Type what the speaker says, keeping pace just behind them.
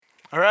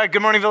All right,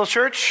 good morning, Village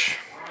Church.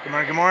 Good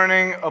morning, good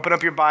morning. Open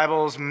up your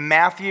Bibles,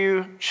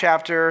 Matthew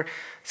chapter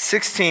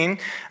 16.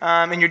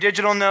 In your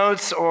digital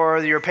notes or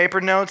your paper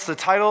notes, the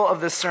title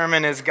of this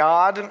sermon is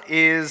God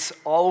is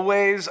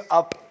always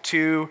up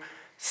to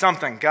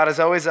something. God is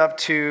always up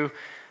to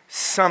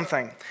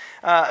something.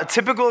 A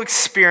typical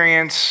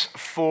experience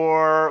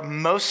for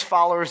most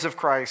followers of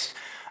Christ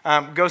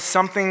goes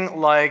something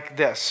like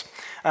this.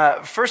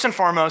 First and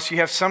foremost, you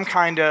have some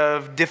kind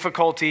of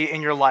difficulty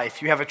in your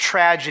life. You have a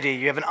tragedy.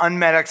 You have an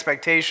unmet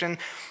expectation.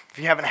 If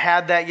you haven't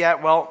had that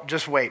yet, well,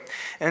 just wait.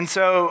 And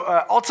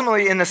so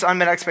ultimately in this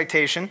unmet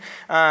expectation,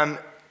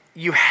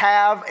 you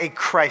have a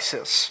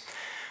crisis.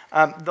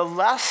 The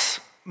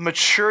less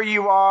mature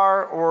you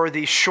are or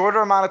the shorter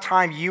amount of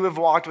time you have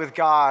walked with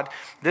God,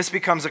 this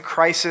becomes a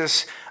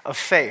crisis of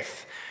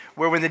faith.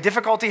 Where when the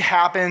difficulty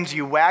happens,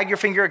 you wag your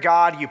finger at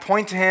God, you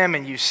point to him,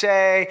 and you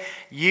say,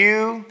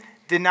 "You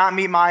did not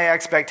meet my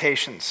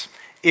expectations.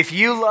 If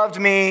you loved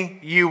me,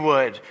 you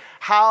would.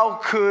 How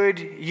could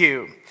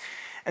you?"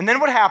 And then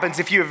what happens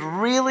if you have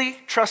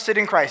really trusted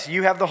in Christ?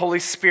 You have the Holy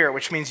Spirit,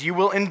 which means you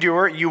will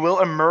endure, you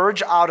will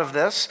emerge out of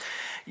this.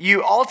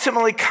 You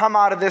ultimately come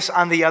out of this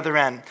on the other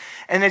end.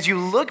 And as you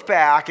look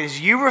back,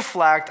 as you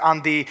reflect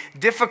on the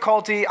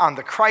difficulty, on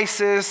the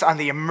crisis, on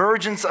the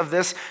emergence of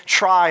this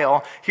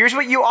trial, here's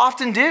what you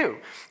often do.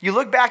 You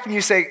look back and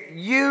you say,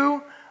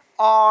 "You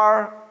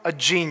are a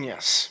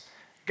genius.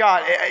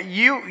 God,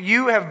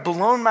 you have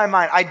blown my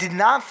mind. I did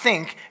not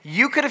think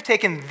you could have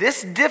taken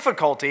this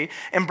difficulty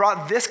and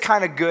brought this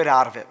kind of good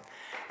out of it."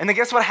 And then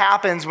guess what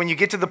happens when you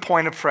get to the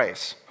point of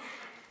praise?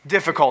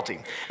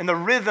 Difficulty. And the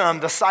rhythm,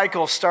 the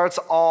cycle starts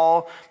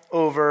all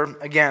over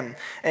again.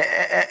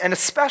 And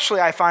especially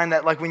I find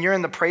that like when you're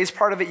in the praise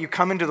part of it, you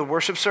come into the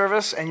worship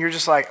service and you're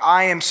just like,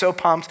 I am so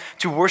pumped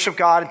to worship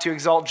God and to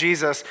exalt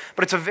Jesus.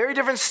 But it's a very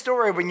different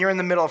story when you're in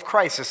the middle of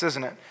crisis,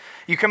 isn't it?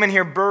 You come in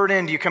here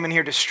burdened, you come in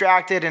here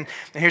distracted, and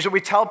here's what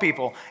we tell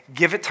people: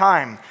 give it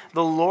time.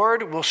 The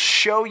Lord will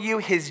show you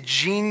his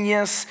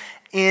genius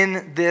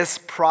in this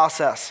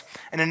process.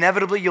 And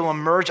inevitably, you'll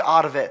emerge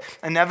out of it.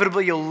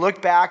 Inevitably, you'll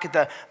look back at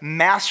the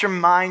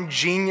mastermind,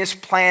 genius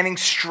planning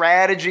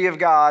strategy of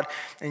God,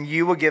 and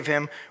you will give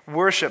him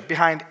worship.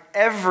 Behind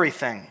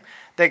everything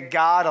that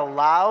God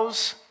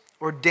allows,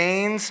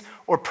 ordains,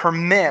 or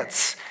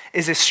permits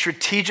is a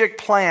strategic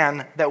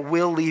plan that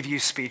will leave you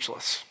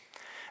speechless.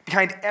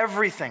 Behind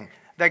everything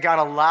that God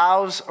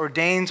allows,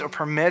 ordains, or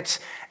permits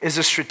is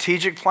a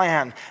strategic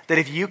plan that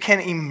if you can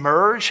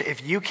emerge,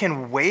 if you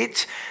can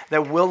wait,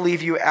 that will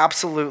leave you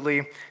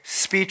absolutely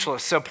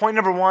speechless. So point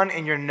number one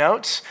in your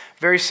notes,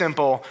 very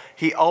simple.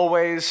 He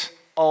always,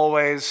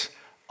 always,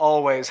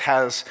 always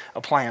has a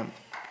plan.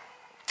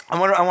 I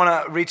want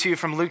to read to you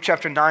from Luke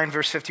chapter 9,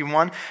 verse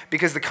 51,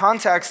 because the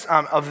context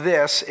of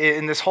this,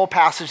 in this whole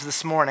passage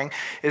this morning,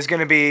 is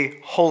going to be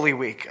Holy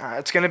Week.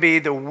 It's going to be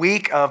the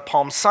week of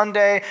Palm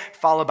Sunday,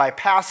 followed by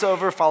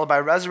Passover, followed by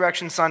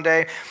Resurrection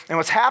Sunday. And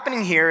what's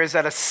happening here is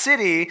that a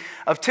city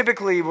of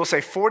typically, we'll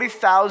say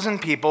 40,000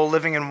 people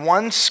living in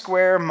 1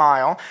 square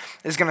mile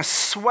is going to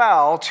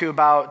swell to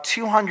about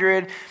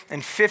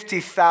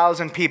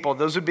 250,000 people.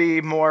 Those would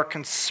be more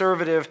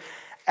conservative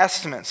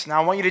estimates.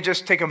 Now, I want you to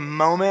just take a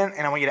moment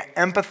and I want you to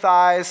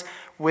empathize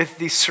with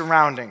the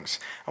surroundings.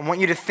 I want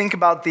you to think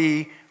about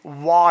the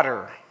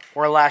water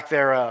or lack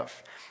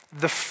thereof.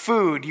 The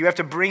food, you have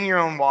to bring your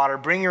own water,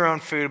 bring your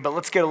own food, but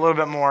let's get a little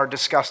bit more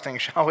disgusting,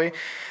 shall we?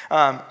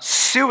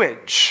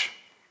 Sewage,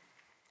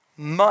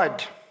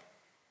 mud,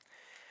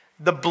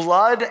 the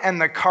blood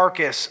and the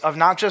carcass of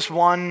not just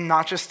one,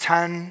 not just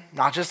 10,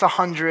 not just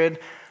 100,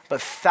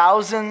 but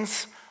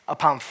thousands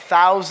upon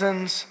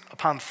thousands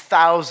upon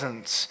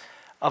thousands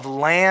of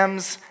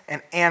lambs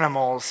and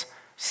animals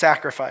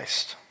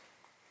sacrificed.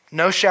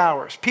 No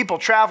showers. People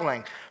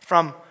traveling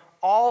from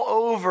all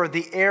over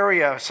the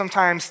area,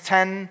 sometimes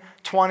 10,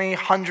 20,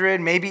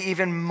 100, maybe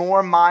even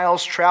more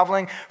miles,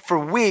 traveling for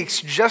weeks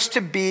just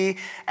to be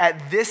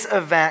at this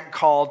event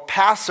called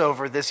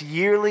Passover, this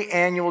yearly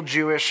annual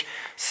Jewish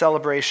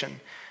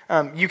celebration.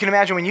 You can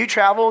imagine when you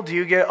travel, do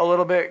you get a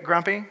little bit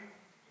grumpy?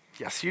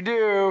 Yes, you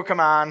do. Come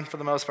on, for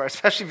the most part,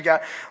 especially if you've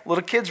got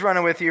little kids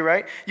running with you,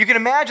 right? You can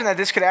imagine that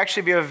this could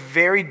actually be a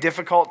very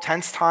difficult,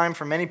 tense time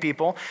for many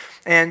people.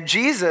 And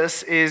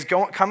Jesus is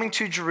coming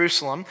to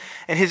Jerusalem,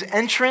 and his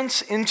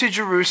entrance into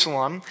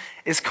Jerusalem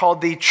is called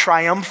the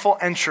triumphal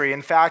entry.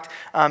 In fact,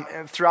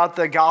 throughout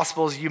the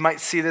Gospels, you might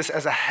see this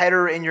as a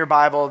header in your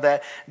Bible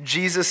that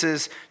Jesus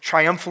is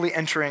triumphally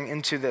entering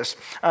into this.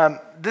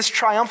 This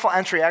triumphal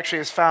entry actually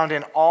is found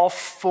in all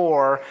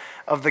 4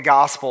 of the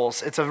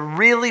Gospels. It's a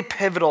really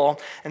pivotal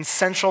and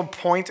central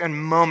point and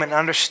moment in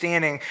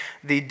understanding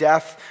the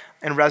death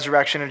and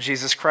resurrection of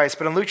Jesus Christ.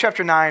 But in Luke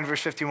chapter 9, verse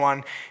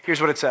 51,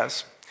 here's what it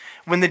says.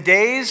 When the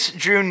days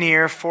drew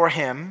near for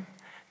him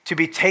to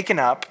be taken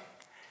up,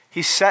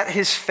 He set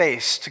his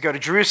face to go to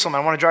Jerusalem. I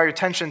want to draw your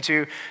attention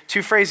to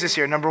two phrases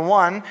here. Number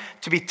one,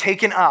 to be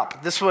taken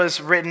up. This was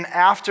written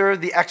after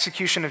the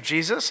execution of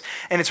Jesus,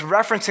 and it's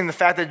referencing the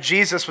fact that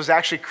Jesus was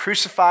actually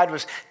crucified,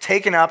 was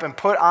taken up, and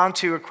put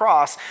onto a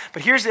cross.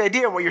 But here's the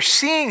idea. What you're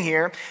seeing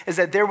here is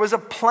that there was a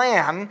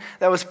plan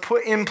that was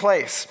put in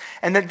place,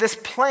 and that this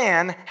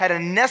plan had a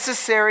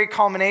necessary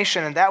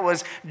culmination, and that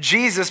was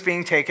Jesus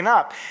being taken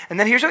up. And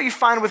then here's what you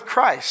find with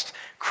Christ.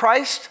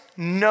 Christ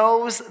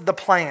knows the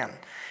plan.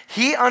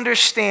 He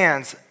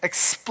understands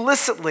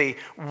explicitly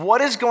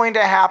what is going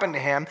to happen to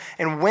him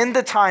and when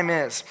the time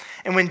is.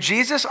 And when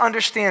Jesus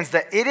understands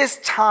that it is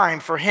time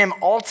for him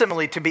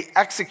ultimately to be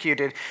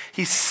executed,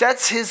 he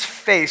sets his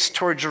face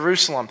toward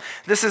Jerusalem.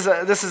 This is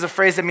a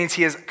phrase that means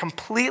he is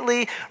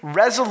completely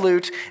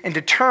resolute and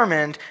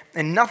determined,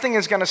 and nothing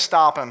is going to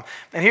stop him.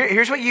 And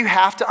here's what you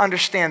have to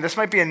understand. This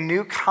might be a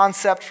new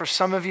concept for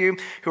some of you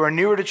who are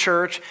newer to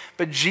church,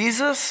 but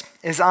Jesus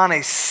is on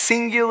a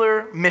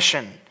singular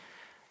mission.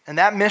 And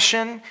that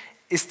mission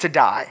is to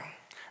die.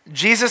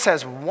 Jesus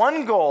has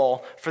one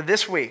goal for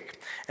this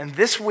week, and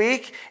this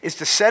week is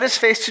to set his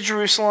face to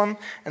Jerusalem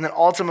and then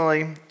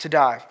ultimately to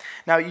die.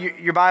 Now,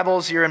 your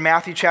Bibles, you're in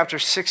Matthew chapter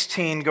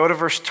 16. Go to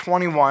verse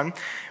 21.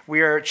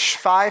 We are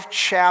 5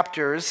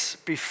 chapters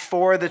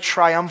before the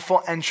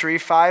triumphal entry,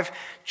 5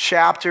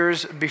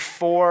 chapters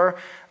before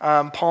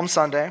Palm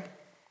Sunday.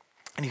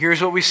 And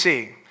here's what we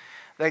see,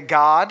 that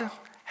God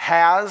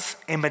has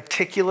a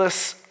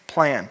meticulous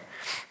plan.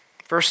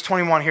 Verse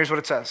 21, here's what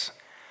it says.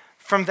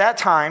 From that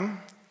time,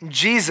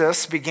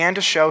 Jesus began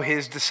to show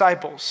his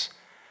disciples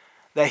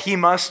that he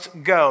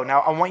must go.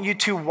 Now, I want you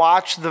to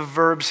watch the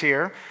verbs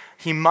here.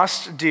 He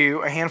must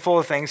do a handful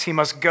of things. He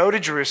must go to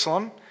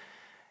Jerusalem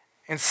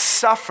and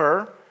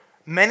suffer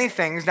many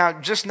things, now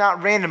just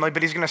not randomly,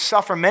 but he's going to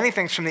suffer many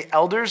things from the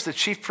elders, the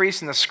chief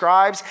priests, and the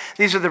scribes.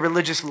 These are the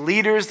religious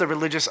leaders, the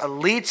religious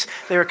elites.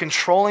 They are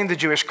controlling the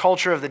Jewish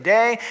culture of the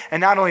day. And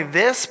not only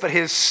this, but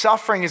his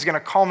suffering is going to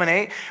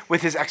culminate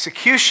with his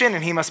execution,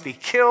 and he must be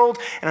killed.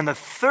 And on the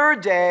third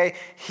day,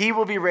 he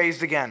will be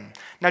raised again.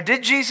 Now,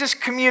 did Jesus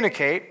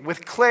communicate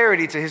with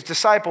clarity to his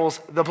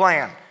disciples the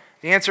plan?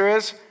 The answer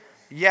is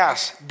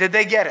yes. Did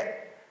they get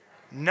it?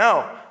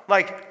 No.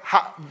 Like,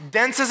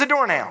 dense as a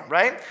doornail,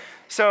 right?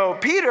 So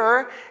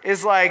Peter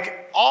is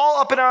like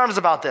all up in arms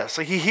about this.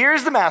 Like, he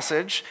hears the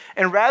message,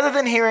 and rather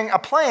than hearing a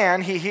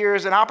plan, he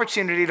hears an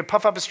opportunity to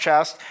puff up his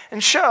chest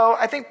and show,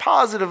 I think,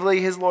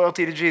 positively his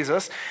loyalty to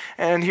Jesus.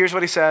 And here's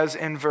what he says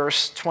in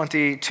verse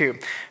 22.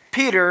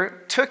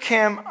 Peter took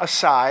him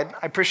aside.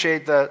 I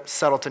appreciate the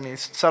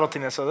subtletyness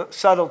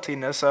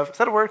of, is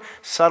that a word?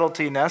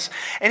 Subtletyness.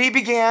 And he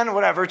began,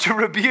 to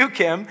rebuke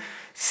him,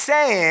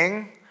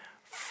 saying,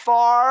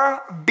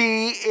 "Far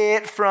be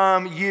it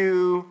from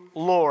you,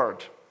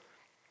 Lord."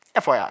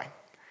 FYI,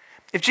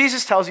 if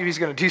Jesus tells you he's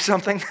going to do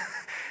something,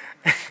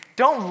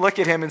 don't look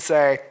at him and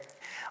say,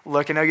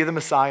 "Look, I know you're the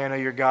Messiah, I know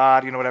you're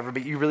God, whatever,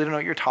 but you really don't know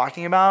what you're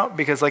talking about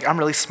because, I'm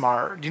really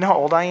smart. Do you know how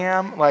old I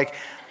am?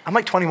 I'm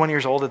 21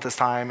 years old at this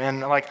time,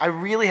 and I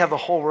really have the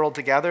whole world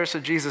together, so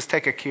Jesus,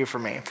 take a cue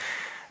from me.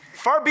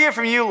 Far be it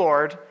from you,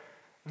 Lord.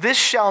 This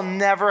shall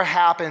never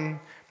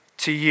happen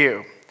to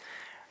you."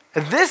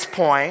 At this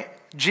point,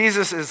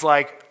 Jesus is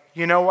like,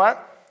 you know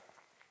what?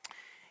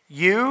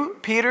 You,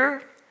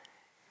 Peter,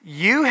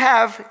 you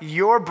have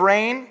your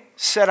brain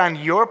set on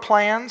your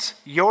plans,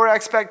 your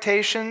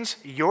expectations,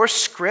 your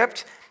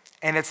script,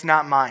 and it's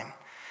not mine.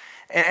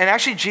 And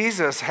actually,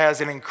 Jesus has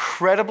an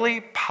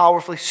incredibly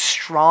powerfully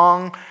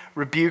strong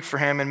rebuke for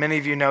him, and many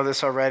of you know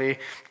this already,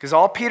 because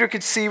all Peter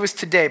could see was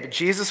today, but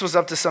Jesus was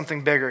up to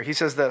something bigger. He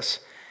says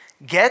this,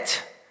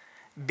 "Get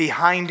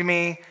behind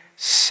me,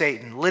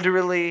 Satan,"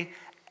 literally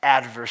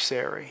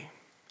adversary.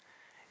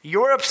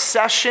 Your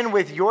obsession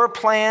with your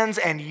plans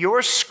and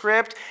your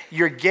script,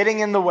 you're getting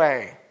in the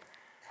way.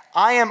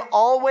 I am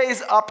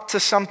always up to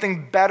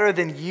something better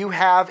than you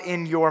have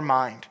in your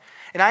mind.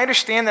 And I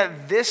understand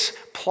that this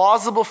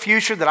plausible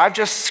future that I've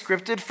just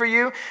scripted for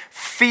you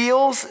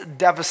feels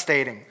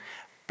devastating.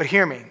 But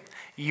hear me,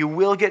 you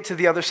will get to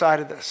the other side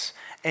of this,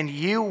 and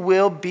you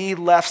will be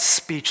left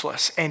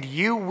speechless, and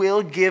you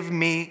will give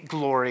me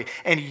glory,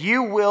 and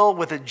you will,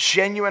 with a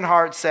genuine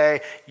heart,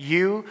 say,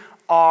 "You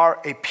are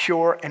a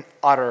pure and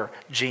utter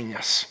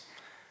genius."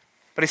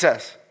 But he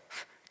says,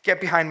 "Get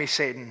behind me,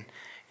 Satan.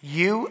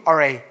 You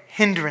are a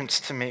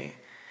hindrance to me.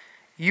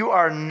 You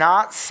are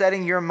not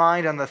setting your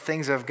mind on the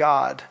things of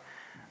God,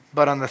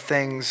 but on the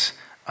things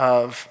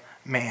of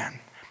man."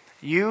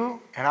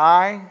 You and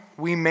I,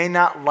 we may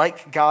not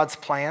like God's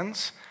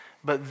plans,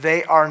 but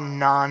they are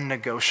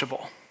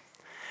non-negotiable.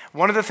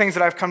 One of the things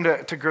that I've come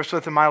to grips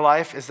with in my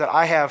life is that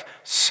I have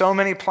so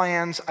many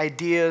plans,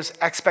 ideas,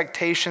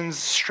 expectations,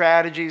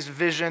 strategies,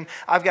 vision.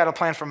 I've got a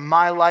plan for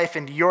my life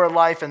and your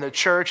life and the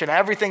church and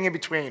everything in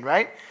between,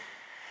 right?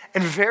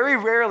 And very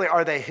rarely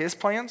are they his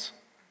plans,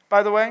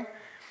 by the way.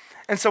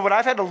 And so what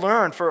I've had to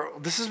learn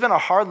this has been a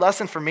hard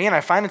lesson for me, and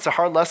I find it's a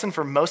hard lesson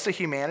for most of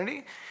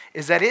humanity,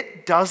 is that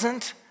it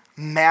doesn't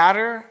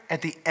matter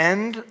at the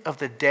end of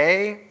the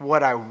day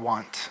what I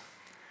want.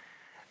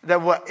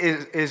 that what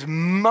is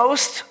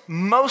most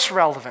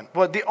relevant,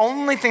 the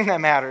only thing that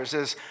matters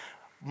is,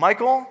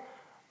 Michael,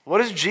 what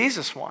does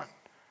Jesus want?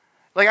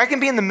 Like, I can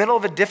be in the middle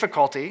of a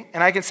difficulty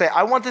and I can say,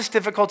 I want this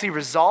difficulty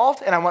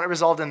resolved and I want it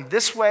resolved in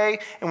this way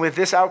and with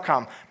this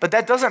outcome. But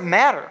that doesn't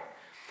matter.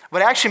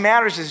 What actually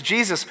matters is,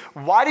 Jesus,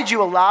 why did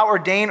you allow,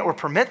 ordain, or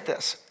permit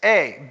this?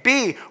 A.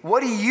 B,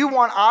 what do you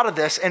want out of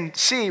this? And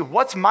C,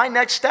 what's my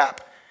next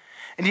step?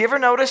 And do you ever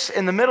notice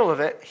in the middle of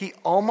it, he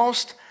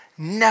almost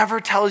never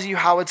tells you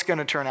how it's going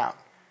to turn out.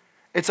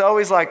 It's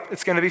always like,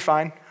 it's going to be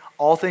fine.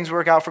 All things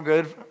work out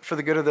for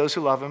the good of those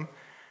who love him.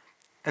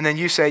 And then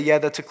you say, yeah,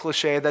 that's a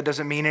cliche. That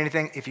doesn't mean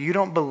anything. If you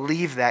don't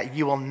believe that,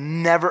 you will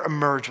never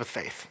emerge with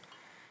faith.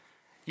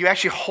 You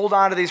actually hold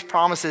on to these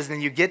promises, and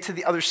then you get to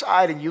the other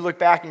side, and you look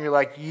back, and you're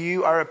like,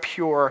 you are a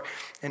pure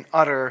and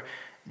utter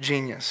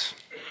genius.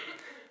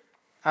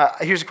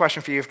 Here's a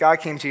question for you. If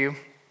God came to you,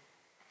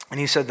 and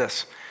he said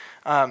this,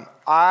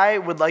 I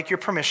would like your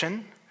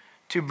permission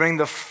to bring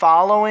the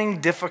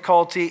following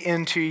difficulty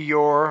into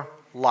your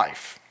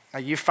life. Now,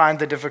 you find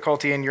the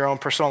difficulty in your own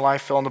personal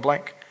life, fill in the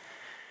blank.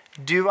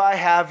 Do I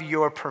have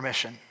your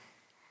permission?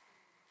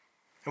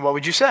 And what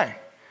would you say?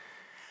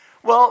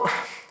 Well,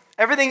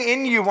 everything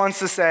in you wants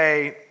to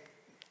say,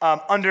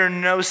 under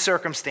no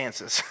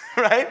circumstances,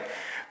 right?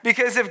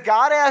 Because if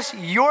God asked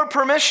your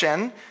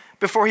permission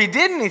before he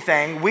did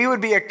anything, we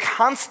would be a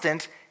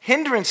constant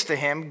hindrance to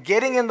him,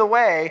 getting in the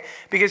way,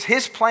 because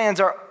his plans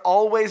are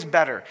always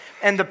better.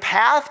 And the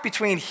path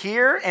between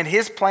here and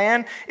his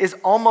plan is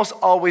almost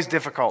always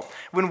difficult.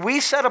 When we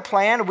set a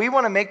plan, we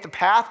want to make the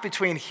path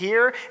between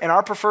here and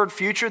our preferred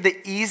future the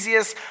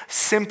easiest,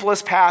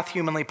 simplest path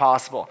humanly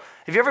possible.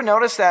 Have you ever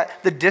noticed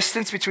that the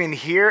distance between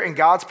here and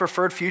God's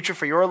preferred future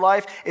for your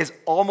life is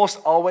almost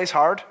always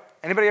hard?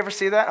 Anybody ever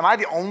see that? Am I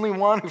the only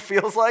one who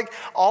feels like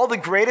all the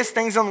greatest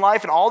things in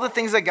life and all the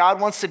things that God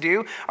wants to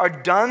do are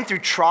done through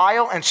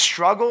trial and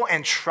struggle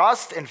and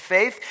trust and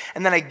faith,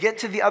 and then I get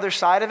to the other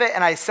side of it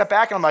and I step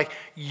back and I'm like,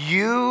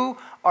 you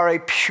are a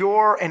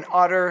pure and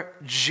utter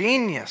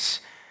genius.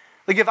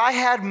 Like, if I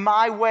had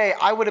my way,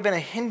 I would have been a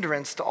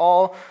hindrance to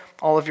all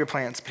of your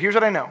plans. But here's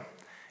what I know.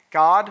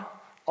 God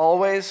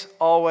always,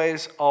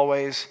 always,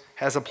 always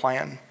has a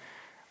plan,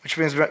 which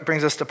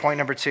brings us to point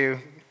number 2.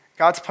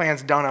 God's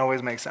plans don't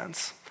always make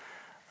sense.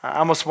 I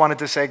almost wanted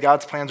to say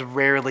God's plans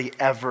rarely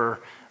ever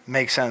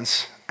make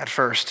sense at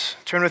first.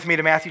 Turn with me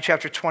to Matthew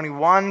chapter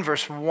 21,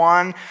 verse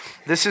 1.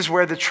 This is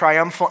where the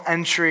triumphal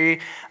entry,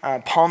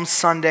 Palm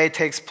Sunday,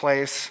 takes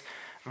place.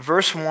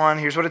 Verse 1,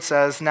 here's what it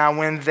says. Now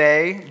when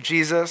they,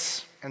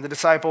 Jesus and the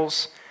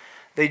disciples,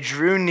 they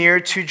drew near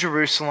to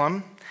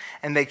Jerusalem,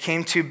 and they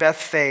came to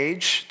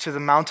Bethphage, to the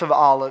Mount of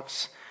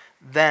Olives,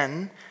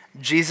 then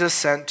Jesus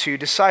sent 2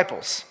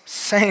 disciples,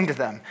 saying to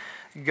them,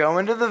 go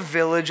into the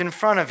village in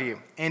front of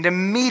you, and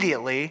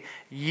immediately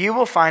you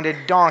will find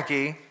a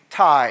donkey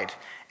tied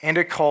and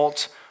a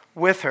colt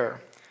with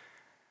her.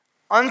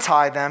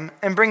 Untie them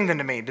and bring them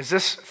to me. Does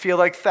this feel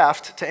like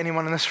theft to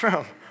anyone in this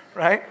room,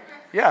 right?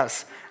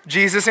 Yes.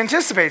 Jesus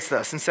anticipates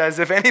this and says,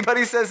 if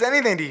anybody says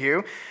anything to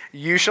you,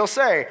 you shall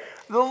say,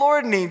 the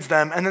Lord needs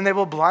them, and then they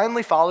will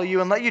blindly follow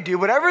you and let you do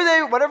whatever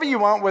you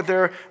want with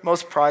their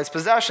most prized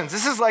possessions.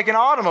 This is like an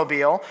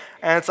automobile,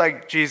 and it's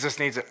like, Jesus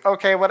needs it.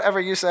 Okay, whatever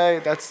you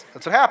say, that's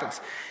what happens.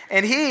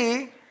 And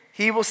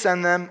he will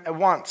send them at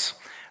once.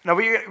 Now,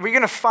 what you're going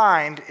to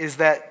find is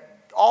that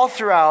all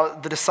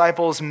throughout the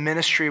disciples'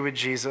 ministry with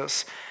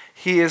Jesus,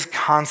 he is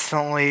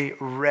constantly,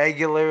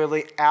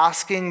 regularly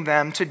asking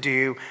them to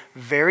do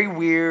very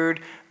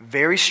weird,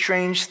 very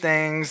strange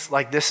things.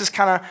 Like, this is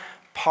kind of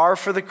par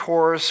for the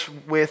course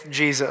with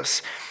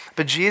Jesus.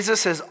 But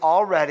Jesus has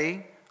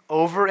already,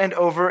 over and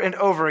over and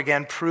over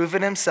again,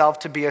 proven himself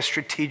to be a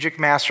strategic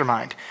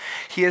mastermind.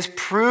 He has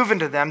proven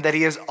to them that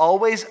he is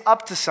always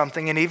up to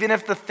something, and even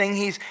if the thing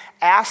he's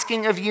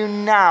asking of you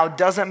now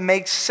doesn't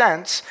make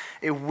sense,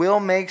 it will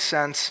make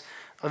sense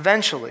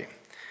eventually.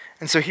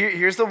 And so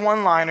here's the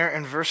one-liner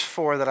in verse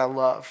 4 that I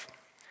love.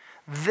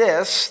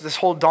 This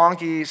whole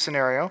donkey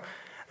scenario,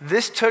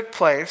 this took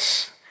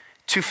place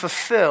to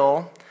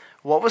fulfill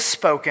what was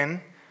spoken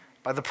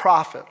by the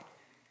prophet.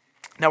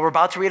 Now, we're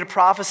about to read a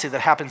prophecy that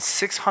happened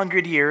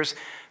 600 years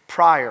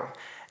prior.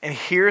 And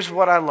here's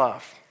what I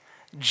love.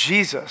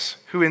 Jesus,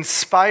 who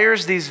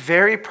inspires these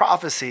very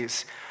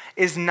prophecies,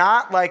 is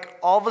not like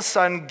all of a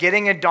sudden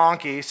getting a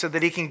donkey so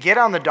that he can get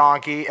on the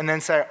donkey and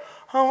then say,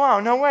 oh, wow,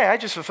 no way, I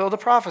just fulfilled a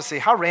prophecy.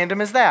 How random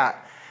is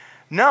that?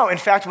 No, in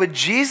fact, what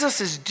Jesus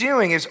is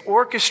doing is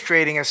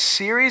orchestrating a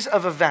series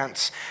of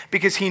events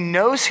because he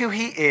knows who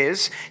he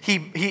is.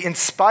 He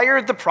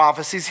inspired the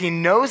prophecies. He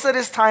knows that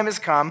his time has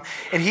come,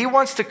 and he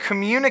wants to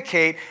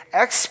communicate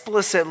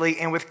explicitly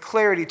and with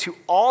clarity to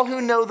all who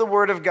know the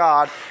word of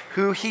God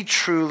who he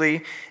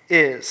truly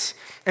is.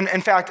 And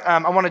in fact,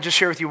 I want to just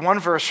share with you one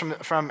verse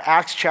from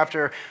Acts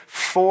chapter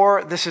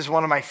 4. This is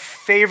one of my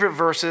favorite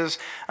verses,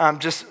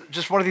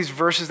 just one of these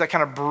verses that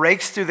kind of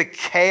breaks through the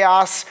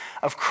chaos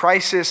of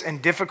crisis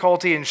and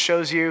difficulty and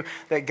shows you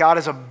that God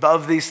is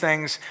above these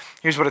things.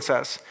 Here's what it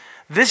says.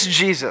 This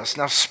Jesus,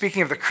 now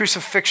speaking of the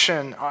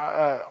crucifixion,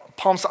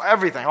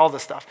 everything, all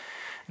this stuff.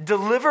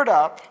 Delivered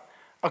up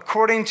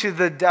according to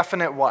the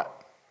definite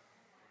what?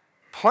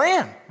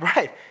 Plan,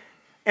 right.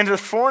 And to the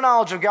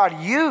foreknowledge of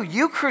God,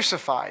 you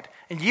crucified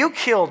and you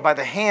killed by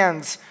the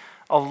hands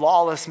of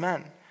lawless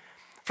men.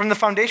 From the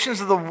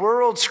foundations of the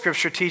world,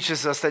 Scripture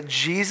teaches us that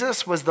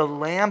Jesus was the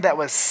Lamb that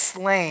was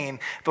slain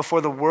before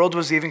the world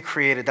was even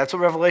created. That's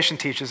what Revelation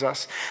teaches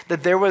us.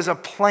 That there was a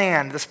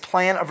plan, this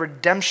plan of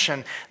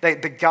redemption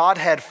that the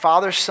Godhead,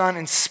 Father, Son,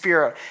 and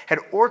Spirit had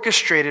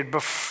orchestrated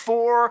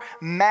before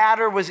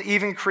matter was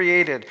even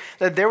created.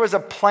 That there was a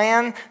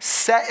plan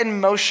set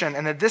in motion,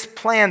 and that this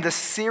plan, this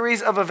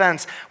series of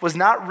events, was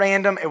not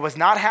random. It was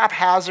not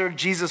haphazard.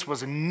 Jesus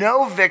was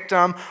no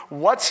victim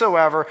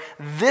whatsoever.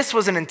 This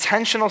was an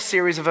intentional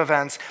series of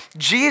events.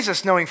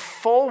 Jesus, knowing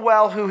full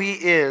well who he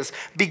is,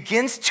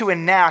 begins to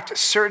enact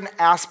certain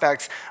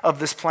aspects of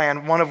this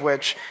plan, one of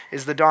which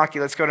is the donkey.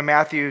 Let's go to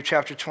Matthew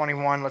chapter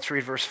 21. Let's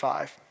read verse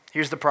 5.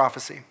 Here's the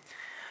prophecy.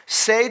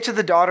 Say to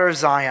the daughter of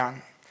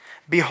Zion,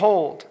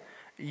 behold,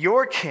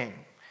 your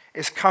king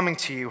is coming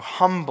to you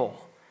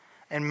humble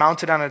and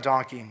mounted on a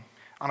donkey,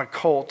 on a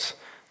colt,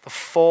 the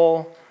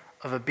foal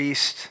of a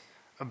beast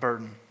of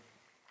burden.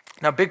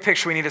 Now, big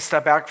picture, we need to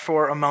step back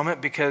for a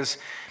moment, because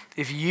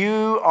if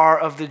you are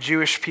of the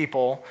Jewish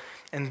people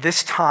in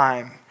this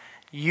time,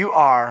 you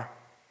are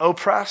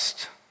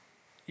oppressed,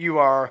 you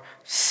are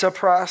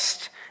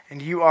suppressed,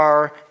 and you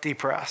are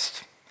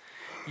depressed.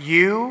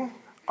 You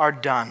are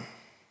done.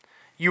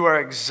 You are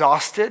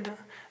exhausted.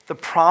 The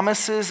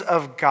promises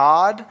of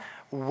God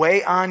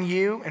weigh on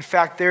you. In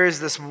fact, there is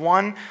this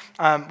one,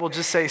 we'll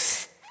just say,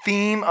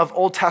 theme of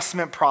Old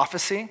Testament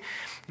prophecy,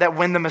 that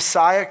when the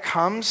Messiah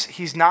comes,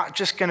 he's not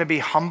just going to be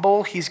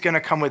humble, he's going to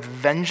come with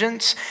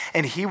vengeance,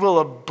 and he will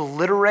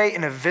obliterate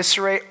and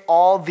eviscerate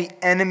all the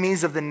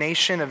enemies of the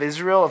nation of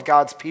Israel, of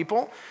God's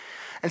people.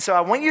 And so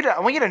I want you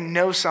to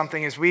know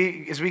something as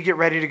we get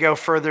ready to go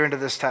further into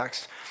this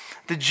text.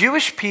 The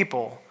Jewish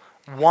people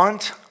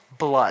want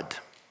blood.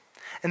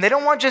 And they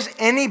don't want just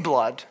any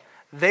blood,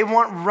 they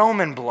want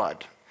Roman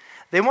blood.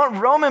 They want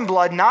Roman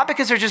blood not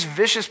because they're just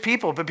vicious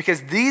people, but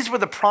because these were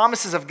the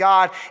promises of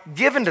God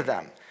given to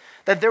them.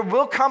 That there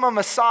will come a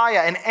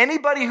Messiah, and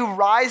anybody who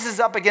rises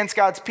up against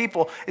God's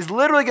people is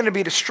literally going to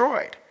be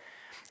destroyed.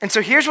 And so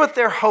here's what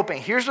they're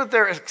hoping. Here's what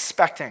they're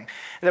expecting.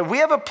 That we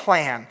have a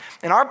plan,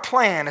 and our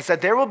plan is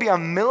that there will be a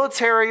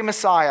military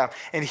Messiah,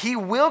 and he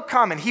will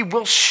come, and he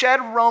will shed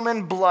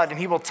Roman blood, and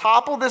he will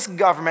topple this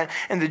government,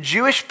 and the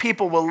Jewish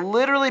people will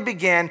literally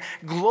begin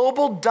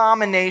global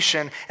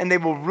domination, and they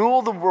will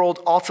rule the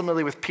world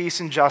ultimately with peace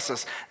and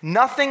justice.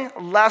 Nothing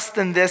less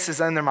than this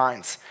is in their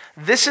minds.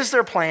 This is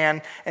their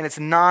plan, and it's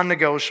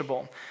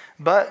non-negotiable.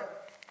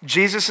 But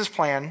Jesus'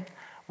 plan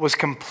was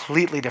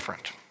completely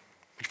different.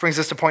 Which brings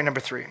us to point number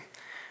 3.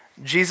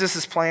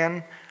 Jesus'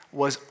 plan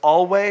was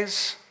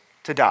always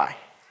to die.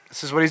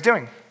 This is what he's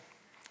doing.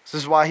 This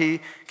is why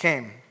he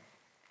came.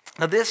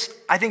 Now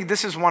I think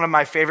this is one of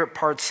my favorite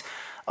parts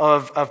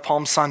of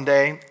Palm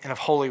Sunday and of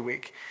Holy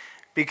Week.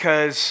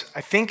 Because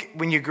I think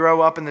when you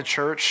grow up in the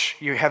church,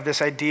 you have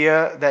this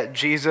idea that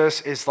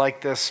Jesus is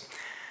like this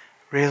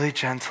really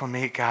gentle,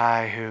 meek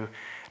guy who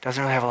doesn't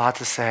really have a lot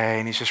to say,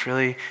 and he's just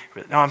really,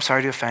 no, I'm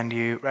sorry to offend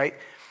you, right?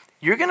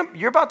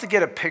 You're about to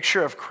get a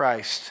picture of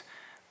Christ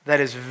that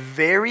is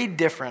very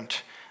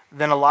different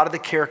than a lot of the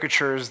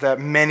caricatures that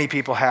many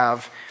people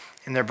have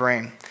in their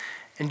brain.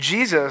 And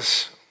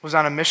Jesus was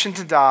on a mission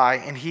to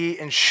die, and he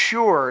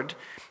ensured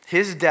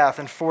his death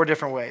in 4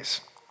 different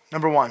ways.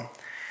 Number 1,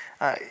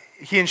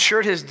 he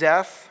ensured his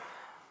death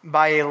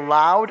by a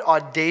loud,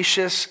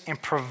 audacious, and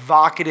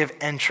provocative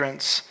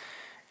entrance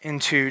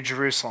into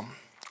Jerusalem.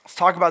 Let's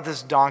talk about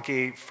this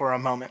donkey for a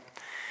moment.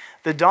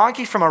 The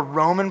donkey from a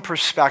Roman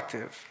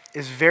perspective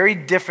is very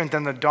different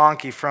than the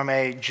donkey from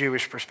a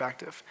Jewish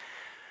perspective.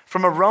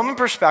 From a Roman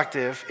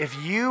perspective,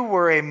 if you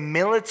were a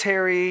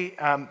military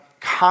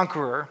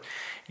conqueror,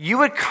 you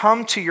would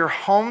come to your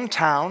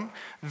hometown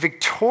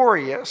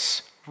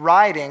victorious,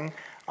 riding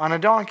on a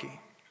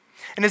donkey.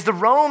 And as the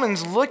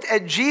Romans looked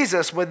at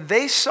Jesus, what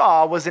they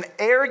saw was an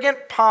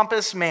arrogant,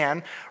 pompous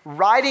man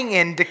riding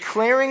in,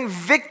 declaring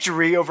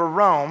victory over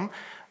Rome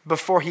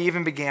before he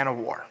even began a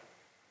war.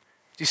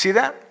 Do you see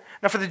that?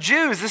 Now for the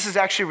Jews, this is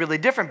actually really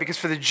different, because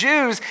for the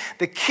Jews,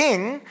 the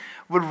king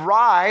would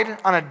ride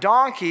on a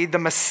donkey, the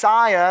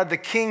Messiah, the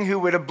king who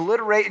would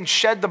obliterate and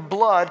shed the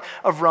blood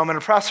of Roman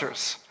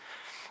oppressors.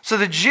 So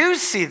the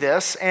Jews see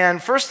this,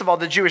 and first of all,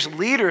 the Jewish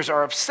leaders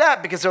are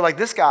upset because they're like,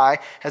 this guy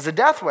has a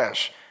death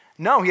wish.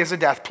 No, he has a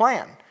death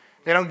plan.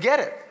 They don't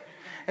get it.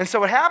 And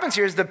so what happens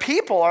here is the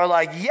people are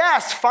like,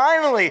 yes,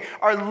 finally,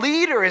 our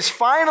leader is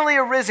finally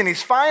arisen.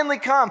 He's finally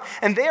come.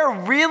 And they are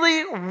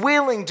really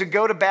willing to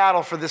go to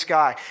battle for this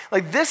guy.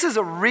 Like, this is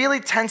a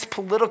really tense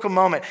political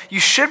moment.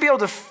 You should be able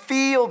to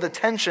feel the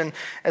tension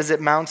as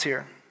it mounts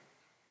here.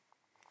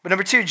 But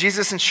number 2,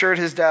 Jesus ensured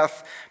his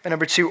death by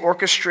number 2,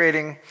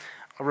 orchestrating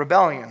a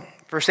rebellion.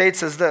 Verse 8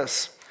 says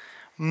this: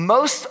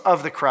 most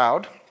of the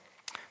crowd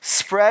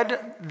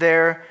spread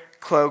their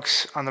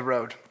cloaks on the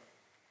road,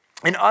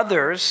 and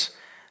others,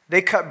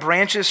 they cut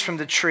branches from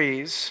the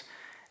trees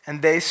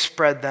and they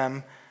spread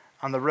them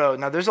on the road.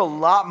 Now, there's a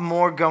lot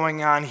more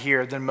going on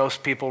here than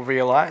most people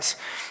realize.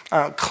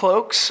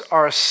 Cloaks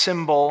are a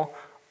symbol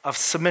of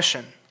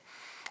submission.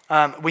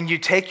 When you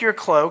take your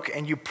cloak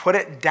and you put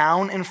it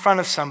down in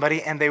front of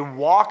somebody and they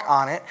walk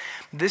on it,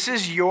 this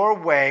is your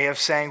way of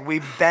saying,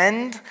 we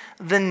bend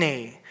the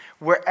knee.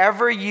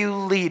 Wherever you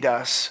lead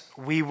us,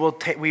 we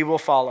will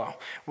follow.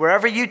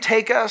 Wherever you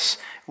take us,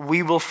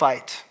 we will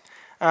fight.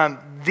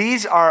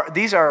 These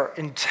are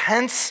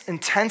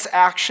intense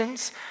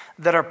actions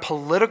that are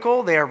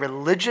political, they are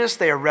religious,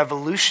 they are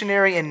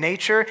revolutionary in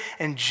nature,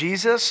 and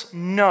Jesus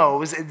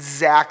knows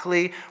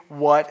exactly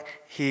what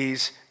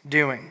he's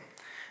doing.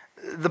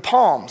 The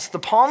palms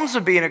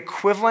would be an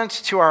equivalent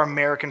to our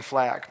American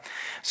flag.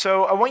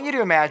 So I want you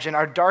to imagine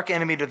our dark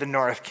enemy to the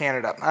north,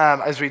 Canada,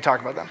 as we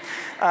talk about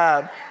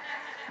them.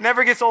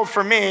 Never gets old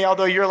for me,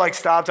 although you're like,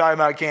 stop talking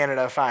about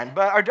Canada, fine.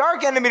 But our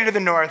dark enemy to the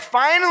north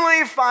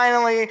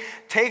finally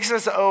takes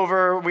us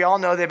over. We all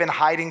know they've been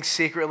hiding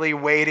secretly,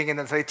 waiting, and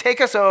then they take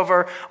us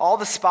over. All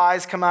the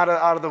spies come out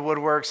of the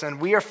woodworks,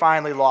 and we are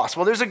finally lost.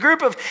 Well, there's a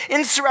group of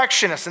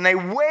insurrectionists, and they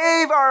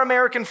wave our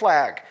American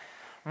flag.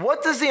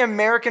 What does the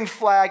American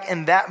flag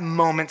in that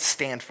moment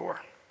stand for?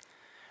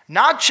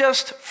 Not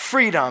just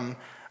freedom,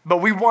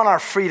 but we want our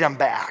freedom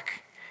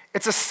back.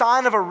 It's a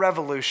sign of a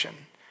revolution.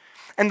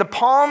 And the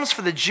palms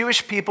for the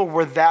Jewish people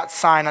were that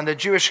sign. On the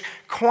Jewish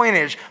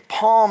coinage,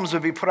 palms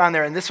would be put on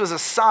there. And this was a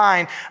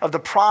sign of the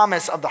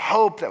promise, of the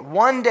hope that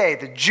one day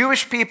the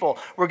Jewish people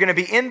were going to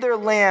be in their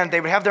land. They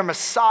would have their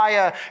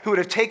Messiah who would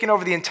have taken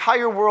over the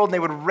entire world. And they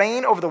would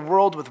reign over the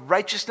world with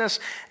righteousness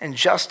and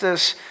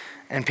justice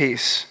and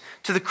peace.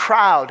 To the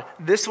crowd,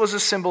 this was a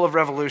symbol of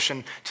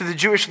revolution. To the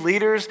Jewish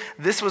leaders,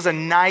 this was a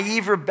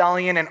naive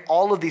rebellion, and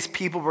all of these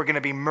people were going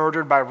to be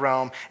murdered by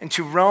Rome. And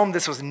to Rome,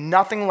 this was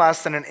nothing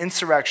less than an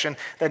insurrection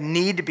that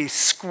needed to be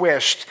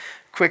squished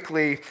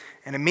quickly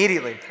and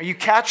immediately. Are you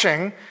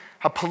catching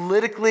how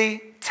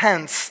politically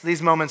tense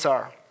these moments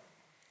are?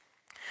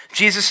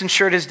 Jesus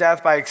ensured his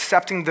death by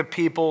accepting the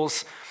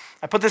people's,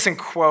 I put this in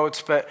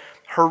quotes, but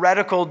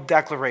heretical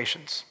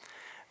declarations.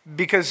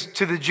 Because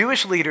to the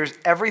Jewish leaders,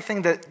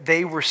 everything that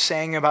they were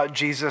saying about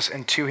Jesus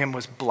and to him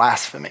was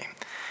blasphemy.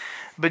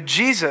 But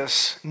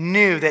Jesus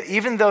knew that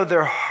even though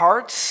their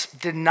hearts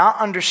did not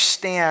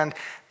understand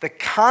the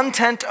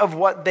content of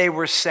what they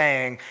were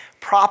saying,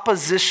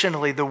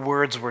 propositionally the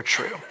words were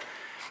true.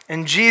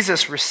 And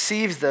Jesus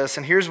receives this,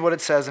 and here's what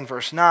it says in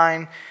verse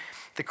 9.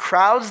 The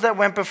crowds that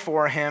went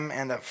before him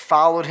and that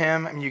followed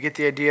him, and you get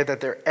the idea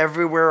that they're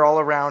everywhere all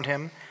around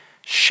him,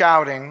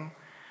 shouting,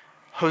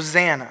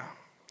 Hosanna.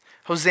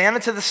 Hosanna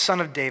to the Son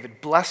of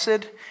David.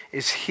 Blessed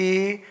is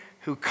he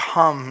who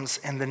comes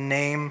in the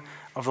name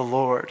of the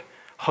Lord.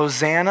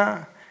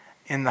 Hosanna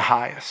in the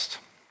highest.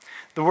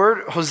 The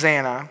word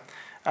Hosanna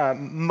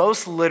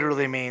most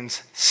literally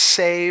means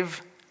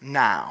save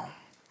now.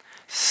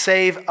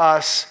 Save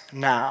us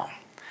now.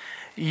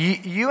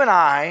 You and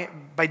I,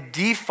 by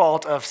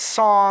default of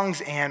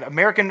songs and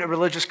American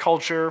religious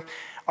culture,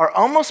 are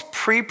almost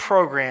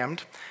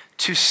pre-programmed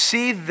to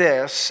see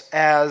this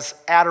as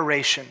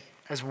adoration,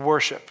 as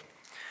worship.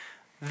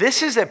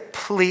 This is a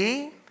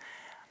plea,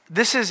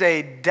 this is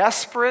a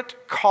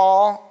desperate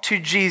call to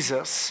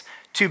Jesus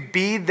to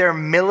be their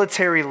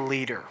military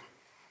leader.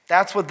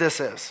 That's what this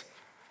is.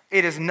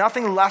 It is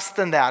nothing less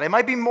than that. It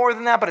might be more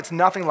than that, but it's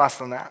nothing less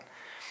than that.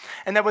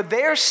 And that what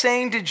they are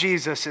saying to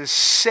Jesus is,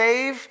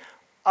 save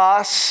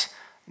us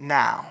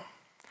now.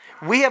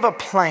 We have a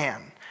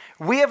plan.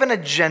 We have an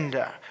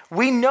agenda.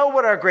 We know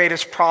what our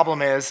greatest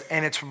problem is,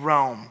 and it's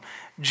Rome.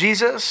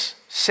 Jesus,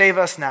 save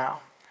us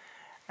now.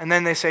 And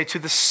then they say, to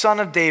the Son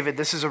of David.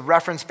 This is a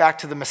reference back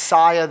to the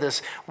Messiah,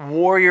 this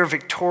warrior,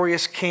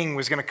 victorious king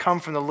was going to come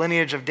from the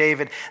lineage of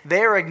David. They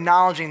are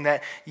acknowledging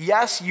that,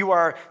 yes, you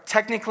are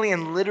technically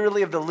and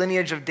literally of the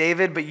lineage of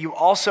David, but you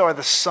also are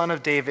the Son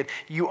of David.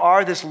 You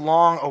are this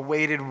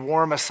long-awaited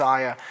war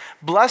Messiah.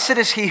 Blessed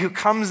is he who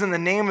comes in the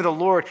name of the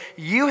Lord.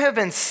 You have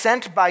been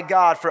sent by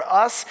God for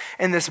us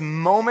in this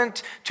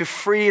moment to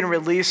free and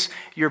release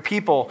your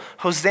people.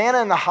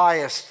 Hosanna in the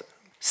highest.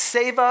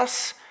 Save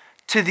us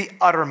to the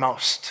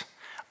uttermost.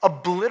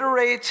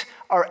 Obliterate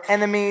our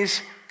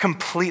enemies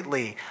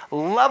completely.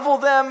 Level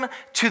them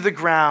to the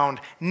ground.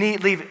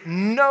 Leave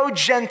no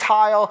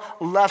Gentile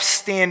left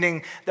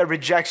standing that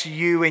rejects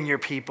you and your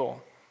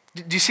people.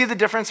 Do you see the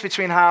difference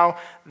between how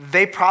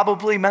they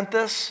probably meant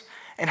this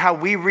and how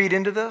we read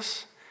into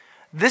this?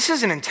 This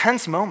is an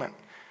intense moment.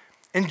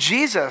 And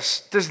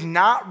Jesus does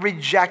not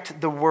reject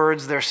the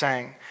words they're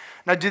saying.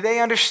 Now, do they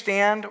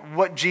understand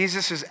what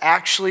Jesus is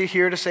actually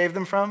here to save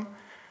them from?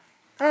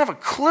 I don't have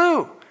a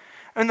clue.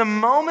 And the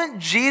moment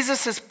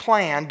Jesus'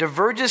 plan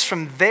diverges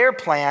from their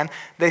plan,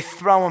 they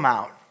throw him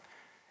out.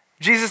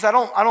 Jesus, I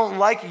don't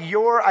like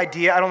your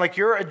idea. I don't like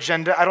your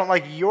agenda. I don't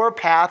like your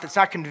path. It's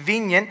not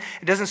convenient.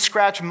 It doesn't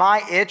scratch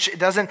my itch. It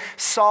doesn't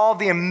solve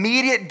the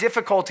immediate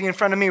difficulty in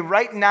front of me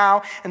right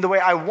now in the way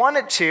I want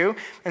it to.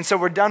 And so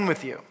we're done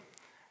with you.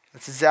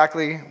 That's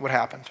exactly what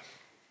happened.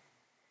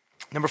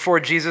 Number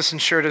 4, Jesus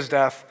ensured his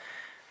death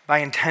by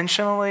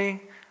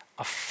intentionally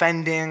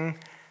offending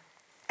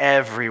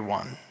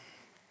everyone.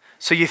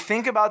 So you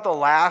think about the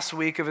last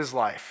week of his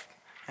life,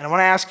 and I want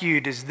to ask you,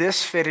 does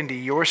this fit into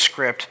your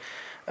script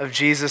of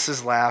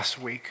Jesus' last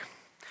week?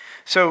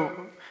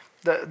 So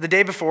the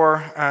day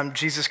before,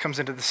 Jesus comes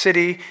into the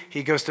city.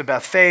 He goes to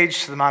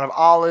Bethphage, to the Mount of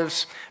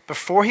Olives.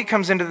 Before he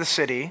comes into the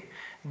city,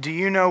 do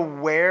you know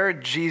where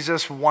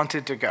Jesus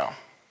wanted to go?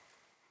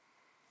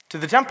 To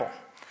the temple.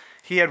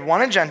 He had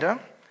one agenda.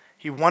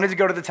 He wanted to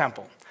go to the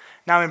temple.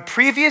 Now, in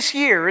previous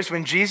years,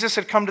 when Jesus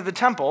had come to the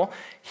temple,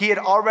 he had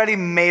already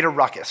made a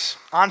ruckus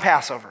on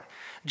Passover.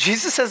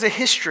 Jesus has a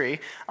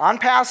history on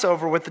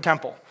Passover with the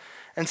temple.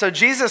 And so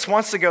Jesus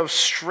wants to go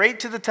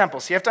straight to the temple.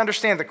 So you have to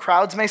understand the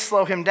crowds may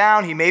slow him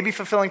down. He may be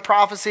fulfilling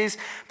prophecies,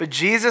 but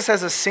Jesus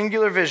has a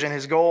singular vision.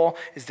 His goal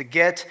is to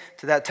get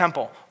to that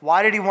temple.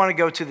 Why did he want to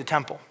go to the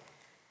temple?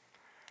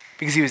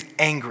 Because he was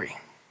angry.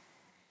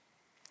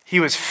 He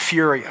was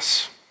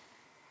furious.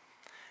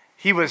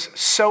 He was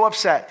so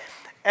upset.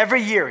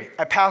 Every year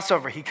at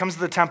Passover, he comes to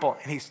the temple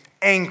and he's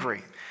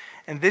angry.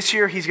 And this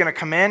year, he's going to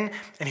come in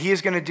and he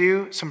is going to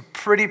do some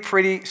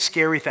pretty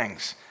scary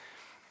things.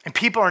 And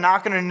people are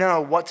not going to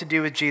know what to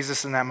do with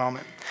Jesus in that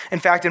moment. In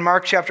fact, in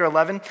Mark chapter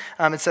 11,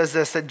 it says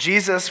this, that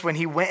Jesus, when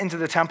he went into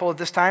the temple at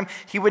this time,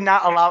 he would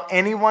not allow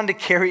anyone to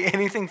carry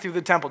anything through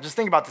the temple. Just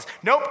think about this.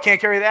 Nope, can't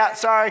carry that.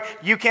 Sorry,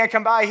 you can't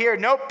come by here.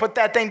 Nope, put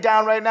that thing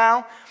down right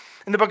now.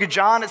 In the book of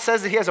John, it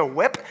says that he has a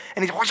whip,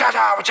 and he's,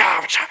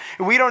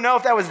 we don't know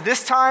if that was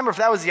this time or if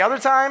that was the other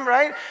time,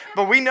 right?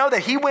 But we know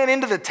that he went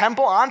into the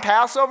temple on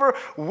Passover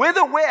with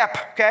a whip,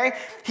 okay?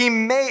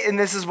 And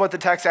this is what the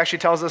text actually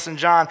tells us in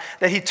John,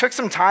 that he took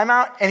some time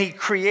out and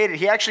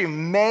he actually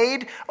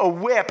made a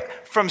whip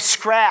from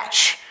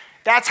scratch.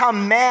 That's how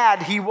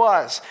mad he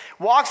was.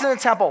 Walks in the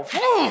temple,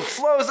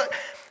 flows.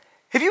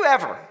 Have you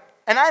ever,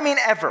 and I mean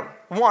ever,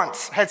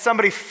 once had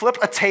somebody flip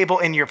a table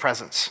in your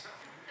presence?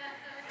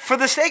 For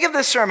the sake of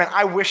this sermon,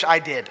 I wish I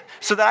did,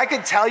 so that I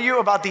could tell you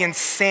about the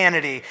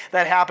insanity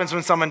that happens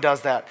when someone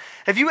does that.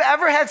 Have you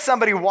ever had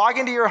somebody walk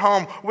into your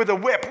home with a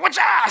whip?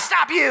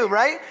 Stop you,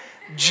 right?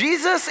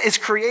 Jesus is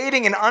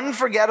creating an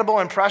unforgettable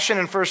impression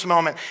in first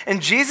moment.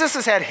 And Jesus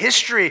has had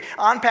history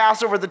on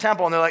Passover at the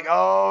temple, and they're like,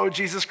 oh,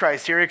 Jesus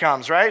Christ, here he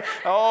comes, right?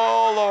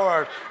 Oh,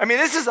 Lord. I mean,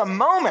 this is a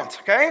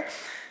moment, okay?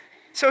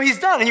 So he's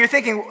done, and you're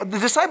thinking, the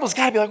disciples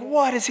got to be like,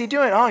 what is he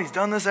doing? Oh, he's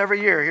done this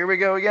every year. Here we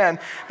go again.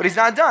 But he's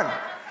not done.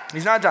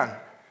 He's not done.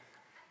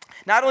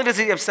 Not only does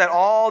he upset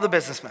all the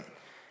businessmen,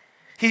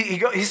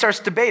 he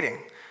starts debating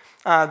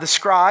the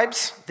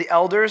scribes, the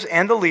elders,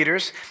 and the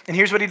leaders. And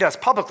here's what he does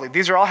publicly.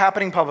 These are all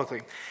happening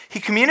publicly. He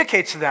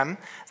communicates to them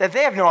that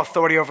they have no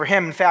authority over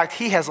him. In fact,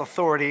 he has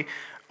authority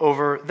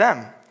over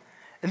them.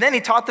 And then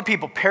he taught the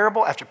people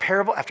parable after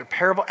parable after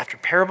parable after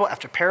parable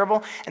after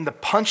parable. And the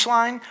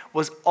punchline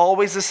was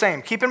always the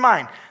same. Keep in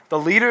mind, the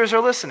leaders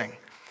are listening.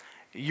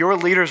 Your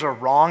leaders are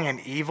wrong and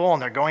evil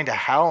and they're going to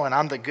hell and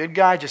I'm the good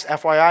guy. Just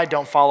FYI,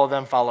 don't follow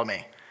them, follow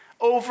me.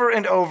 Over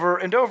and over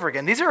and over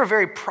again. These are a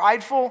very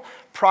prideful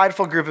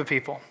group of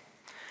people.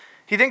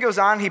 He then goes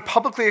on, he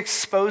publicly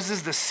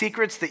exposes the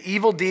secrets, the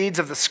evil deeds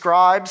of the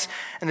scribes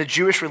and the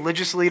Jewish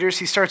religious leaders.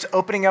 He starts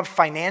opening up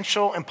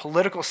financial and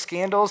political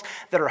scandals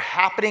that are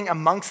happening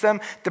amongst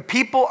them. The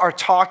people are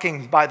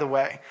talking, by the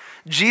way.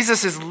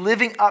 Jesus is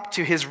living up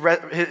to his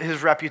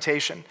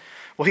reputation.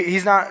 Well,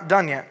 he's not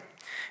done yet.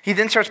 He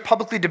then starts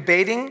publicly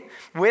debating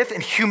with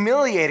and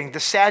humiliating the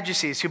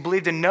Sadducees who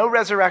believed in no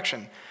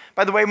resurrection.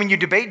 By the way, when you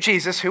debate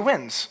Jesus, who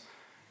wins?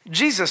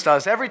 Jesus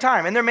does every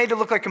time. And they're made to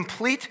look like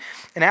complete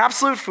and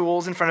absolute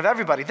fools in front of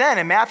everybody. Then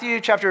in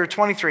Matthew chapter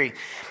 23,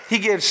 he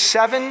gives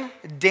 7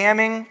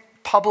 damning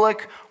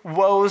public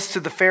woes to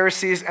the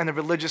Pharisees and the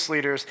religious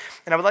leaders.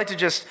 And I would like to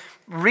just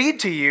read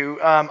to you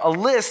a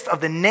list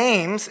of the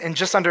names in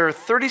just under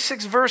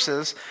 36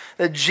 verses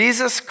that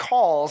Jesus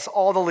calls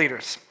all the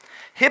leaders.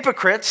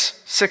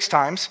 Hypocrites, 6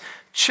 times,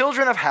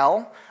 children of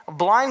hell,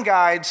 blind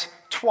guides,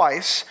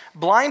 twice,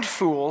 blind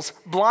fools,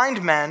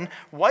 blind men,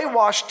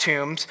 whitewashed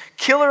tombs,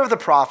 killer of the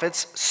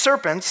prophets,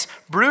 serpents,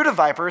 brood of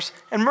vipers,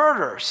 and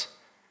murderers.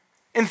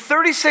 In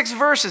 36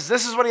 verses,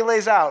 this is what he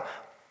lays out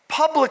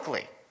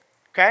publicly,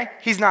 okay?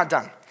 He's not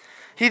done.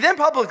 He then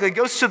publicly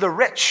goes to the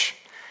rich,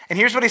 and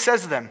here's what he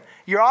says to them.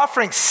 Your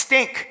offerings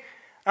stink.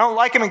 I don't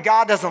like them, and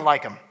God doesn't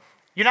like them.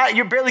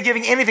 You're barely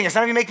giving anything. It's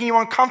not even making you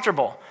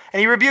uncomfortable. And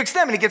he rebukes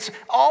them, and he gets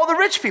all the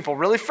rich people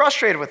really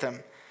frustrated with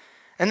him.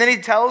 And then he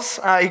goes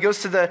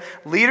to the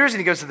leaders, and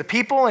he goes to the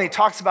people, and he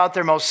talks about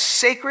their most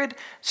sacred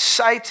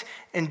site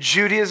in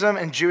Judaism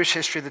and Jewish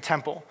history, the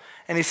temple.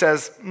 And he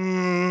says,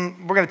 we're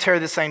going to tear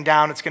this thing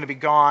down. It's going to be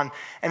gone,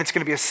 and it's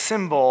going to be a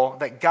symbol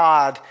that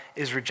God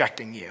is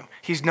rejecting you.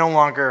 He's no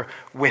longer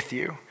with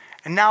you.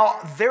 And now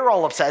they're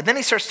all upset. And then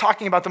he starts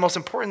talking about the most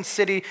important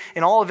city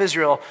in all of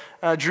Israel,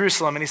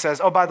 Jerusalem. And he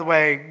says, oh, by the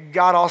way,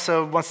 God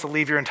also wants to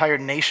leave your entire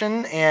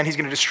nation, and he's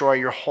going to destroy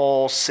your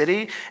whole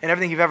city. And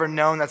everything you've ever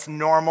known that's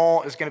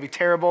normal is going to be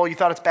terrible. You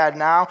thought it's bad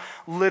now.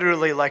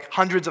 Literally, like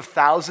hundreds of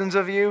thousands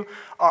of you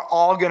are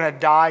all going to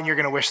die, and you're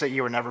going to wish that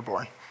you were never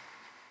born.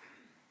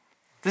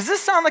 Does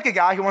this sound like a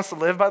guy who wants to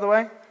live, by the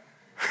way?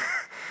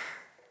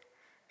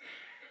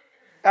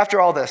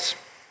 After all this,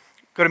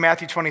 go to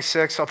Matthew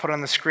 26, I'll put it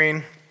on the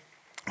screen.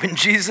 When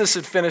Jesus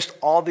had finished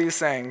all these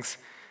things,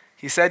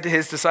 he said to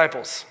his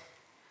disciples,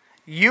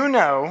 "You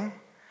know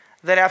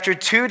that after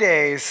 2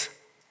 days,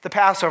 the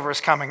Passover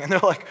is coming." And they're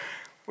like,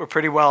 we're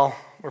pretty well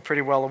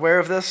aware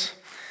of this.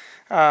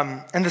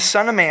 And the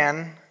Son of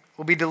Man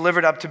will be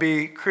delivered up to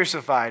be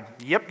crucified.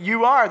 Yep,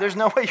 you are. There's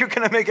no way you're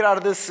going to make it out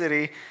of this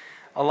city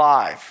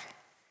alive.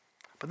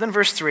 But then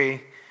verse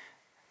 3,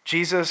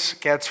 Jesus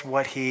gets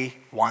what he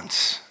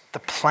wants. The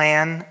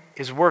plan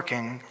is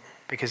working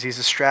because he's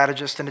a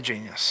strategist and a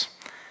genius.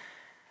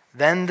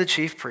 Then the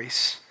chief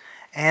priests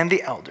and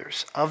the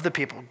elders of the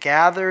people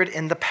gathered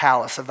in the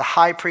palace of the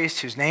high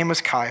priest, whose name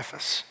was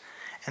Caiaphas,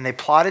 and they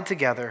plotted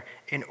together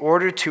in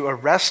order to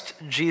arrest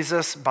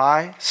Jesus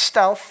by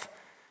stealth,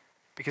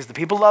 because the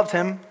people loved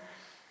him,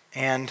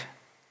 and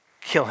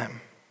kill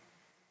him.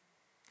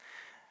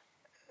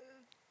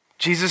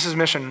 Jesus'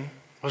 mission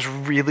was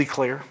really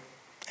clear.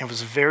 It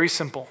was very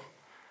simple.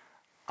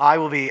 I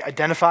will be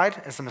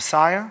identified as the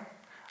Messiah.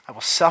 I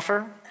will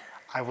suffer.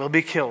 I will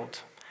be killed.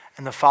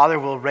 And the Father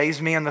will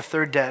raise me on the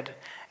third day.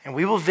 And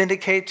we will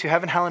vindicate to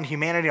heaven, hell, and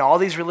humanity all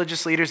these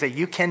religious leaders that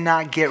you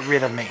cannot get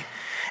rid of me.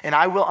 And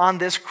I will, on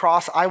this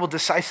cross, I will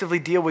decisively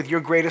deal with your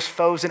greatest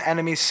foes and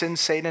enemies, sin,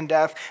 Satan, and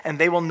death, and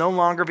they will no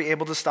longer be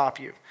able to stop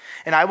you.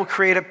 And I will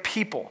create a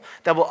people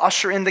that will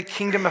usher in the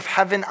kingdom of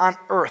heaven on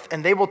earth,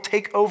 and they will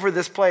take over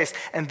this place,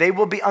 and they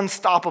will be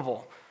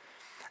unstoppable.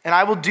 And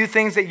I will do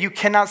things that you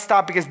cannot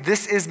stop because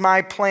this is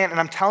my plan. And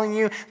I'm telling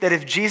you that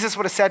if Jesus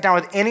would have sat down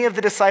with any of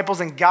the disciples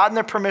and gotten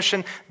their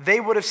permission, they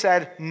would have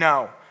said,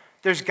 no,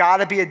 there's got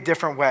to be a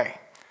different way.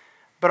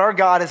 But our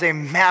God is a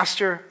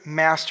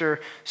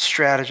master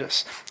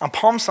strategist. On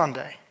Palm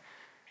Sunday,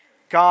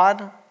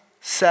 God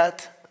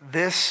set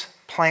this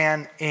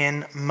plan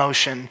in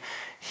motion.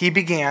 He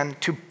began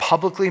to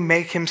publicly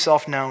make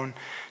himself known,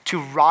 to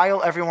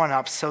rile everyone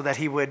up so that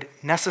he would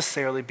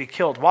necessarily be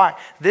killed. Why?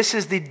 This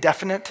is the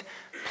definite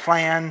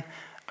plan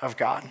of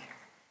God.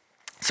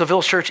 So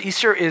Village Church,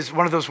 Easter is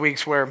one of those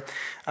weeks where,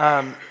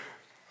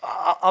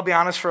 I'll be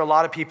honest, for a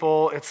lot of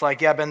people, it's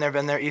like, yeah, been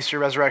there, Easter,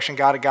 resurrection,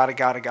 got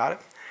it.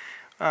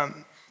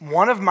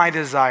 One of my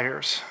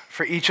desires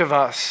for each of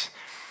us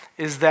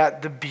is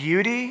that the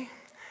beauty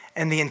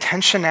and the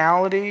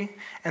intentionality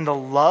and the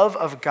love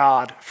of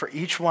God for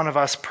each one of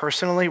us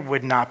personally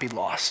would not be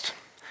lost.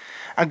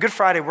 On Good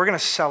Friday, we're going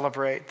to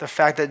celebrate the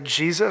fact that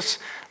Jesus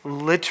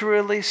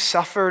literally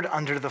suffered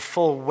under the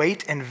full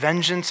weight and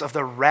vengeance of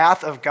the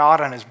wrath of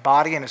God on his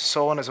body and his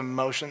soul and his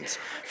emotions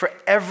for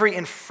every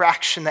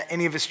infraction that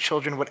any of his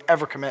children would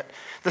ever commit.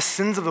 The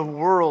sins of the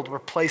world were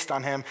placed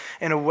on him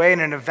in a way, in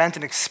an event,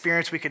 an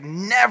experience we could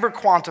never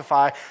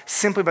quantify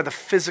simply by the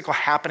physical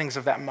happenings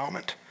of that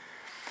moment.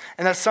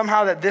 And that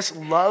somehow that this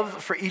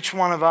love for each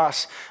one of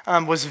us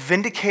was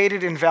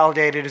vindicated and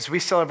validated as we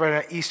celebrate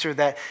on Easter,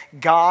 that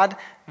God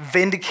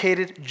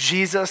vindicated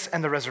Jesus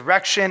and the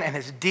resurrection and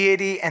his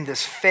deity and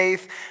this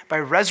faith by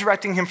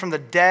resurrecting him from the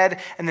dead.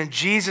 And then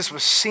Jesus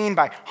was seen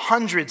by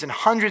hundreds and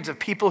hundreds of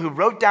people who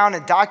wrote down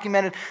and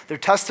documented their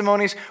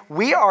testimonies.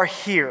 We are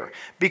here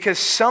because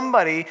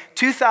somebody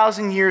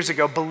 2,000 years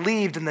ago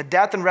believed in the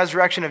death and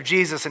resurrection of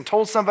Jesus and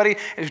told somebody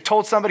who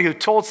told somebody who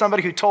told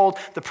somebody who told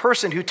the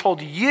person who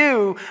told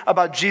you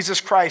about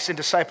Jesus Christ and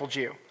discipled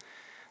you.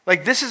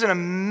 Like, this is an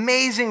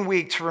amazing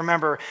week to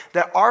remember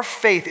that our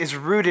faith is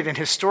rooted in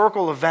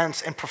historical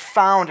events, and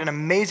profound and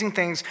amazing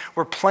things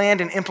were planned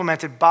and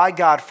implemented by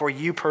God for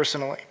you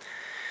personally.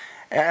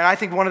 And I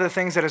think one of the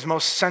things that is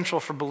most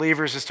central for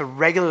believers is to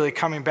regularly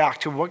coming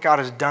back to what God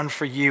has done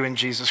for you in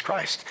Jesus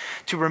Christ.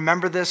 To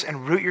remember this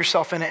and root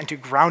yourself in it and to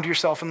ground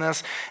yourself in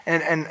this.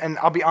 And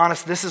I'll be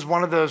honest, this is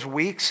one of those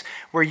weeks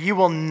where you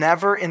will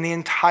never in the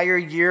entire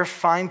year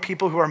find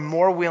people who are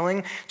more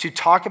willing to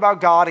talk about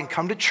God and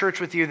come to church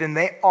with you than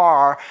they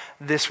are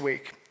this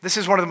week. This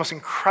is one of the most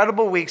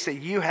incredible weeks that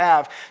you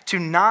have to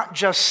not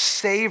just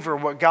savor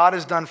what God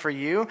has done for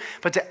you,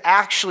 but to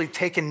actually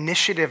take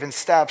initiative and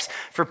steps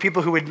for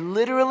people who would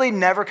literally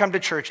never come to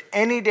church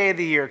any day of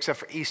the year except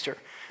for Easter.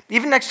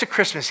 Even next to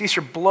Christmas, Easter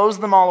blows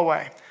them all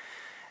away.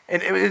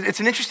 And it's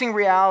an interesting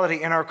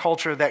reality in our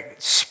culture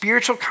that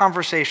spiritual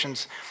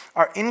conversations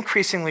are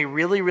increasingly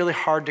really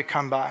hard to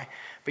come by.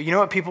 But you know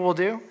what people will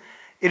do?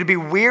 It'd be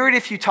weird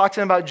if you talk to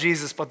them about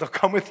Jesus, but they'll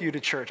come with you to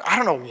church. I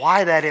don't know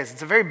why that is.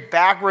 It's a very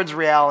backwards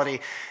reality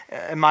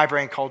in my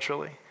brain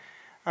culturally.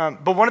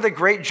 But one of the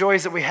great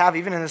joys that we have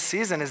even in this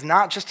season is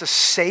not just to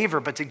savor,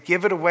 but to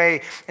give it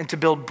away and to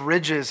build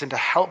bridges and to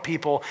help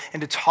people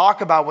and to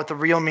talk about what the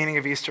real meaning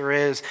of Easter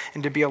is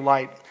and to be a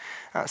light.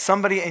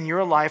 Somebody in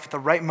your life at the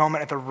right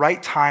moment, at the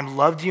right time,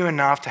 loved you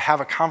enough to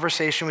have a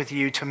conversation with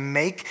you to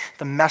make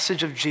the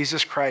message of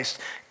Jesus Christ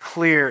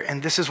clear.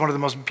 And this is one of the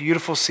most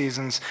beautiful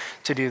seasons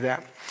to do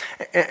that.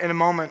 In a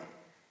moment,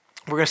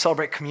 we're going to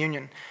celebrate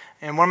communion.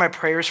 And one of my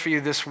prayers for you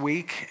this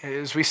week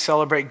is we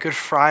celebrate Good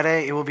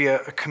Friday. It will be a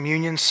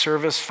communion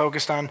service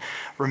focused on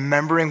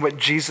remembering what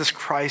Jesus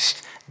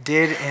Christ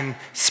did in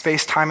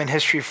space, time, and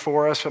history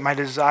for us. But my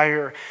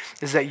desire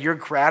is that your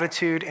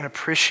gratitude and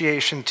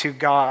appreciation to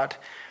God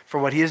for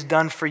what he has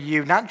done for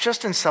you, not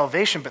just in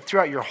salvation, but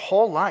throughout your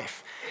whole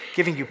life,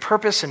 giving you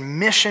purpose and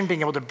mission,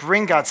 being able to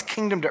bring God's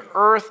kingdom to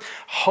earth,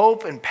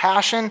 hope and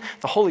passion,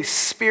 the Holy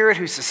Spirit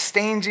who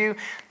sustains you.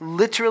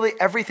 Literally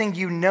everything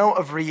you know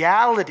of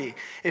reality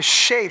is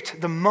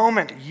shaped the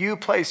moment you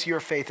place your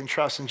faith and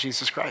trust in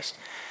Jesus Christ.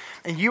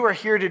 And you are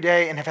here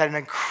today and have had an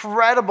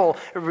incredible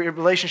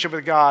relationship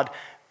with God,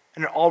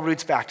 and it all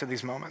roots back to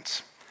these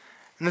moments.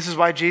 And this is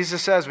why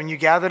Jesus says, when you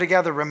gather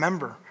together,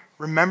 remember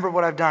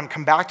what I've done.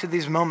 Come back to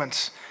these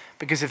moments,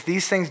 because if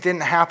these things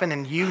didn't happen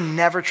and you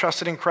never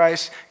trusted in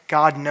Christ,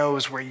 God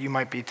knows where you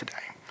might be today.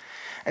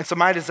 And so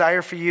my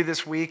desire for you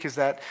this week is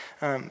that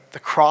the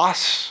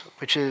cross,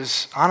 which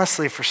is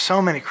honestly for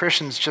so many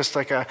Christians just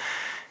like a,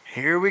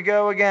 here we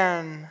go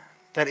again,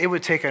 that it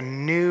would take a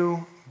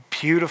new,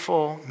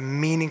 beautiful,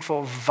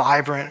 meaningful,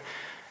 vibrant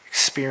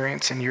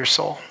experience in your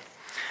soul.